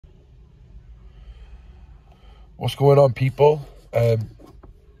What's going on, people? I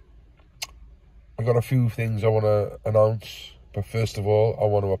got a few things I want to announce, but first of all, I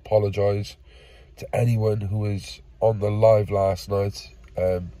want to apologise to anyone who was on the live last night.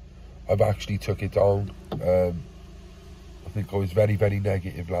 I've actually took it down. I think I was very, very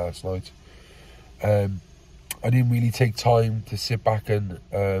negative last night. I didn't really take time to sit back and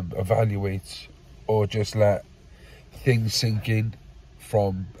evaluate or just let things sink in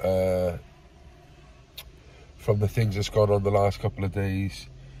from the things that's gone on the last couple of days,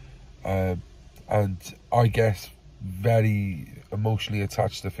 and I guess very emotionally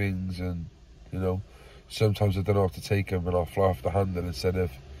attached to things, and you know, sometimes I don't know how to take them and I'll fly off the handle instead of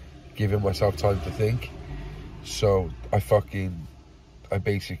giving myself time to think. So I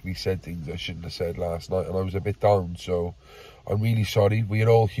basically said things I shouldn't have said last night, and I was a bit down, so I'm really sorry. We are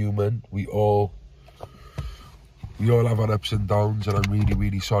all human, we all have our ups and downs, and I'm really,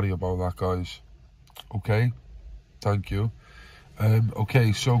 really sorry about that, guys. Okay, thank you.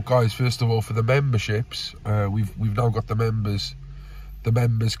 Okay, so guys, first of all, for the memberships, we've now got the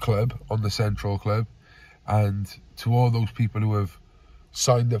members club on the Central Club, and to all those people who have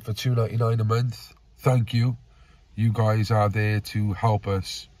signed up for $2.99 a month, thank you. You guys are there to help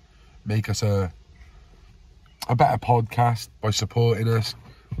us make us a better podcast by supporting us,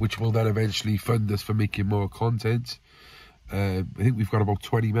 which will then eventually fund us for making more content. I think we've got about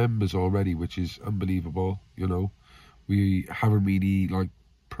 20 members already, which is unbelievable. You know, we haven't really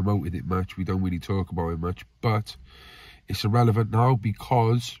promoted it much. We don't really talk about it much, but it's relevant now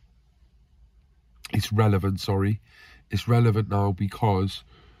because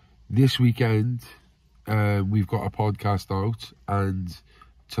this weekend we've got a podcast out, and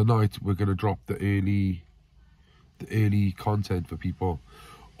tonight we're going to drop the early content for people.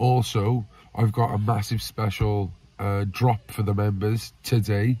 Also, I've got a massive special drop for the members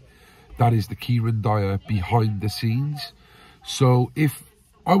today. That is the Kieron Dyer behind the scenes. So if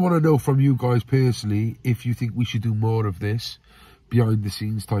I want to know from you guys personally if you think we should do more of this behind the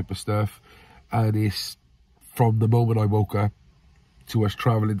scenes type of stuff, and it's from the moment I woke up to us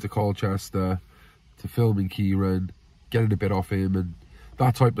travelling to Colchester to filming Kieron, getting a bit off him and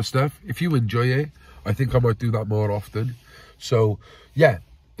that type of stuff. If you enjoy it, I think I might do that more often. So yeah,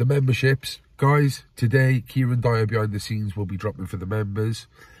 the memberships, guys, today Kieron Dyer behind the scenes will be dropping for the members,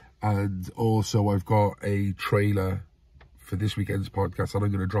 and also I've got a trailer for this weekend's podcast and I'm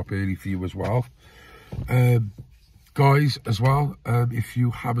going to drop early for you as well. Guys, as well, if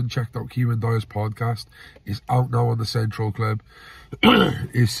you haven't checked out Kieron Dyer's podcast, it's out now on the Central Club.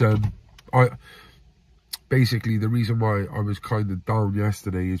 Basically, the reason why I was kind of down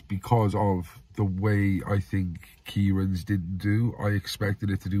yesterday is because of the way I think Kieron's didn't do. I expected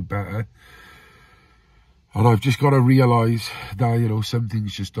it to do better. And I've just got to realise that, you know, some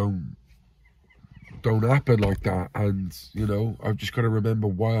things just don't happen like that. And, you know, I've just got to remember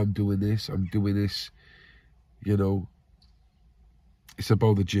why I'm doing this. I'm doing this, you know, it's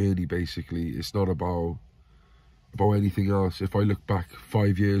about the journey, basically. It's not about anything else. If I look back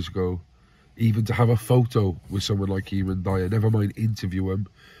 5 years ago, even to have a photo with someone like Kieron Dyer, never mind interview him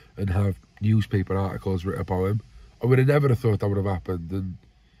and have newspaper articles written about him, I would have never thought that would have happened. And,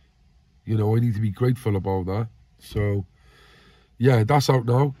 you know, I need to be grateful about that. So, yeah, that's out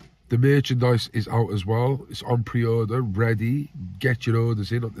now. The merchandise is out as well. It's on pre-order, ready. Get your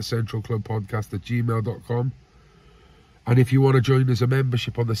orders in at the Central Club Podcast at gmail.com. And if you want to join as a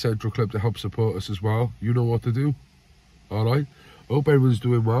membership on the Central Club to help support us as well, you know what to do. All right? Hope everyone's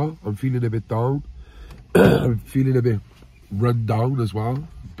doing well. I'm feeling a bit down. I'm feeling a bit run down as well.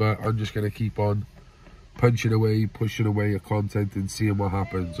 But I'm just going to keep on punching away, pushing away your content and seeing what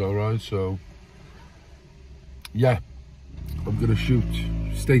happens. All right? So, yeah. I'm going to shoot.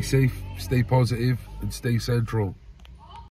 Stay safe, stay positive, and stay central.